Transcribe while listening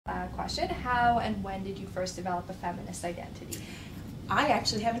question. How and when did you first develop a feminist identity? I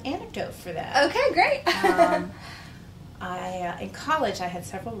actually have an anecdote for that. Okay, great. In college, I had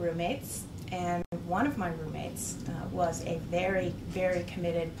several roommates, and one of my roommates was a very, very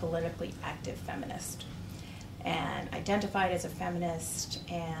committed, politically active feminist, and identified as a feminist,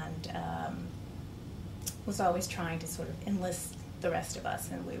 and was always trying to sort of enlist the rest of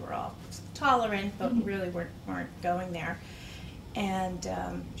us, and we were all tolerant, but really weren't going there. And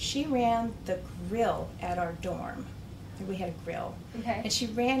she ran the grill at our dorm. We had a grill, and she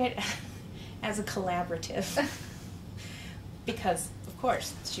ran it as a collaborative because, of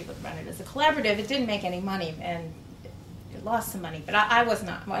course, she would run it as a collaborative. It didn't make any money, and it lost some money, but I was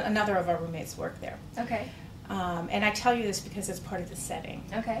not. Another of our roommates worked there. Okay. And I tell you this because it's part of the setting.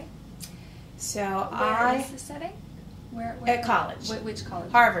 Okay. So Where is the setting? Where at college. Which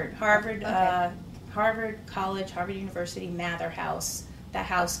college? Harvard. Okay. Harvard College, Harvard University, Mather House, the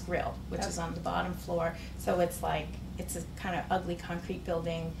house grill, which is on the bottom floor. So it's like, it's a kind of ugly concrete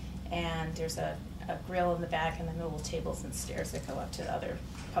building, and there's a grill in the back, and then little tables and stairs that go up to other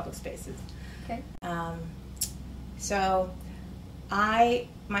public spaces. Okay. So my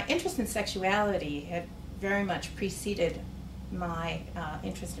interest in sexuality had very much preceded my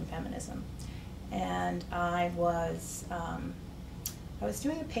interest in feminism. And I was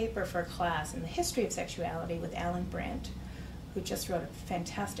doing a paper for a class in the history of sexuality with Alan Brandt, who just wrote a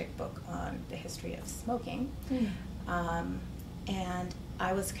fantastic book on the history of smoking. And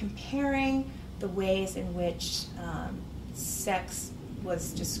I was comparing the ways in which sex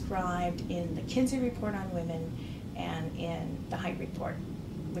was described in the Kinsey Report on Women and in the Height Report,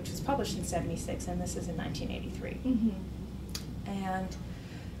 which was published in '76, and this is in 1983. And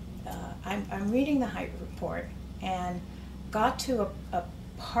I'm reading the Height Report and got to a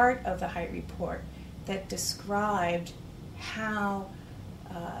part of the Height Report that described how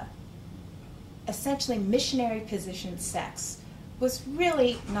essentially missionary positioned sex was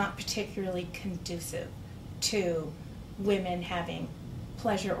really not particularly conducive to women having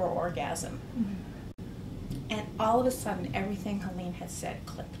pleasure or orgasm. And all of a sudden, everything Helene had said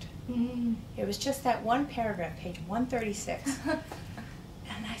clicked. It was just that one paragraph, page 136.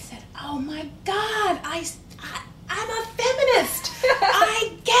 And I said, oh my God, I'm a feminist.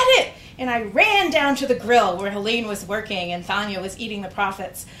 I get it. And I ran down to the grill where Helene was working and Thanya was eating the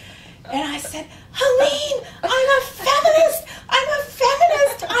profits. And I said, Helene, I'm a feminist. I'm a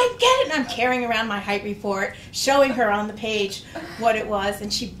feminist. I get it. And I'm carrying around my Height Report, showing her on the page what it was.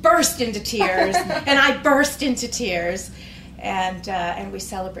 And she burst into tears. And I burst into tears. And we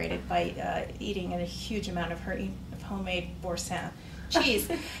celebrated by eating a huge amount of her homemade boursin cheese.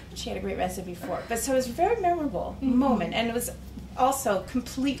 She had a great recipe for it. But so it was a very memorable moment. And it was also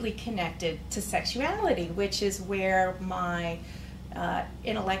completely connected to sexuality, which is where my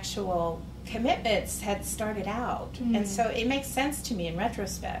intellectual commitments had started out. And so it makes sense to me in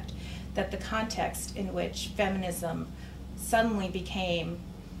retrospect that the context in which feminism suddenly became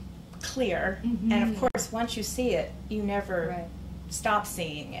clear, and of course once you see it, you never stop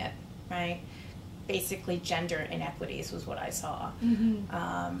seeing it, right? Basically gender inequities was what I saw.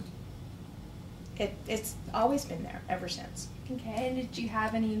 It's always been there ever since. Okay, and did you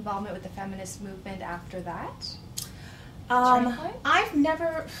have any involvement with the feminist movement after that? I've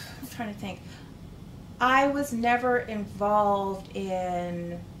never, I'm trying to think, I was never involved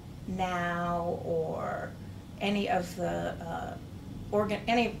in NOW or any of the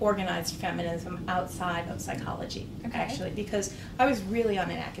any organized feminism outside of psychology, actually, because I was really on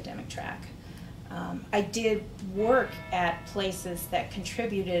an academic track. I did work at places that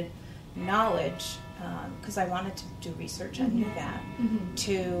contributed knowledge, because I wanted to do research, I knew that,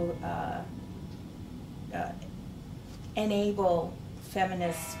 to enable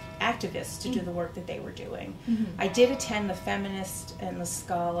feminist activists to do the work that they were doing. I did attend the Feminist and the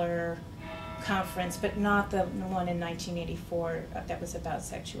Scholar conference, but not the one in 1984 that was about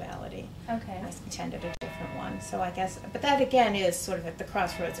sexuality. Okay. I attended a different one. So I guess, but that again is sort of at the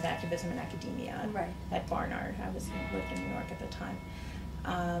crossroads of activism and academia at Barnard. I lived in New York at the time.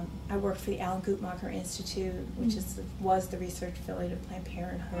 I worked for the Alan Guttmacher Institute, which was the research affiliate of Planned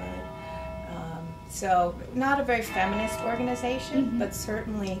Parenthood. So not a very feminist organization, but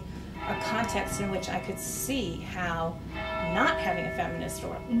certainly a context in which I could see how not having a feminist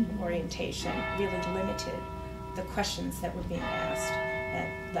orientation really limited the questions that were being asked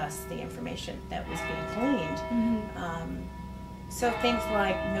and thus the information that was being gleaned. So things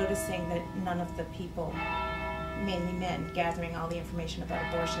like noticing that none of the people, mainly men, gathering all the information about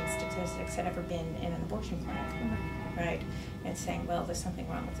abortion statistics had ever been in an abortion clinic, right? And saying, well, there's something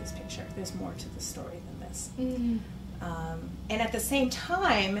wrong with this picture. There's more to the story than this. And at the same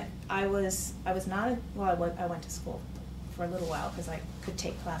time, I was not, well, I went to school for a little while because I could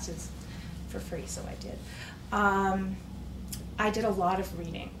take classes for free, so I did. I did a lot of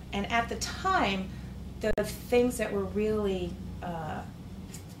reading. And at the time, the things that were really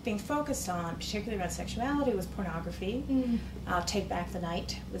being focused on, particularly around sexuality, was pornography. Take Back the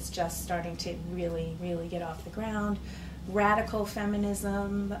Night was just starting to really, really get off the ground. Radical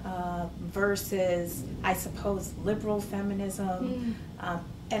feminism versus, I suppose, liberal feminism.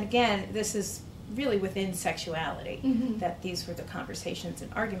 And again, this is really within sexuality, that these were the conversations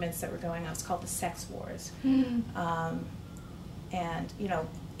and arguments that were going on. It's called the sex wars. And, you know,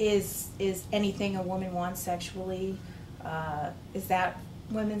 is anything a woman wants sexually, is that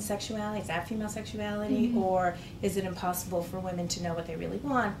women's sexuality, is that female sexuality, or is it impossible for women to know what they really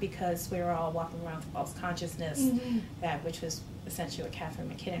want because we're all walking around with false consciousness, that which was essentially what Catherine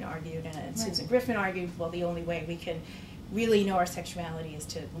McKinnon argued and Susan Griffin argued, well, the only way we can really know our sexuality is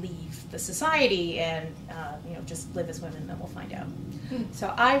to leave the society and you know, just live as women, and then we'll find out.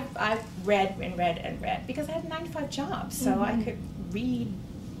 So I've read and read and read because I had a 9-to-5 job, so I could read,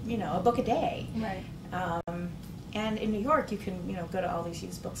 you know, a book a day. Right. And in New York, you can, you know, go to all these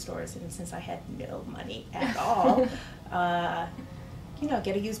used bookstores, and since I had no money at all, you know,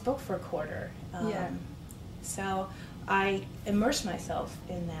 get a used book for $0.25. So I immersed myself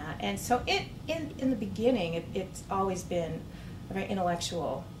in that, and so in the beginning, it's always been a very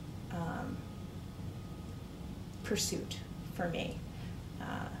intellectual pursuit for me,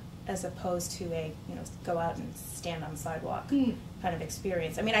 as opposed to a, you know, go out and stand on the sidewalk kind of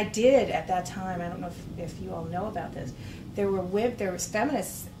experience. I mean, I did at that time. I don't know if you all know about this. There was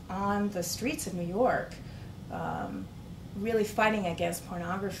feminists on the streets of New York, really fighting against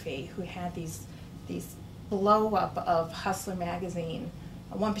pornography, who had these blow up of Hustler magazine,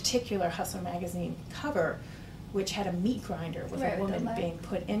 one particular Hustler magazine cover, which had a meat grinder with a woman being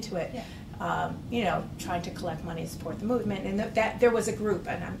put into it. You know, trying to collect money to support the movement, and that there was a group,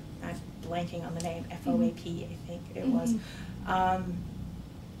 and I'm blanking on the name, FOAP, I think it was.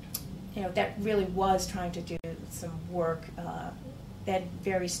 You know, that really was trying to do some work. That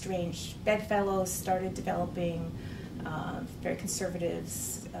very strange bedfellows started developing. Very conservative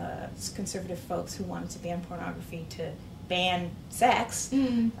folks who wanted to ban pornography to ban sex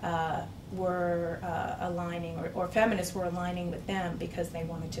were aligning, or feminists were aligning with them because they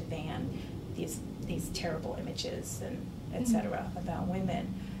wanted to ban these terrible images and etc. about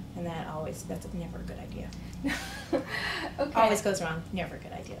women, and that's never a good idea. Always goes wrong, never a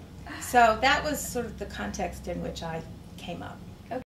good idea. So that was sort of the context in which I came up.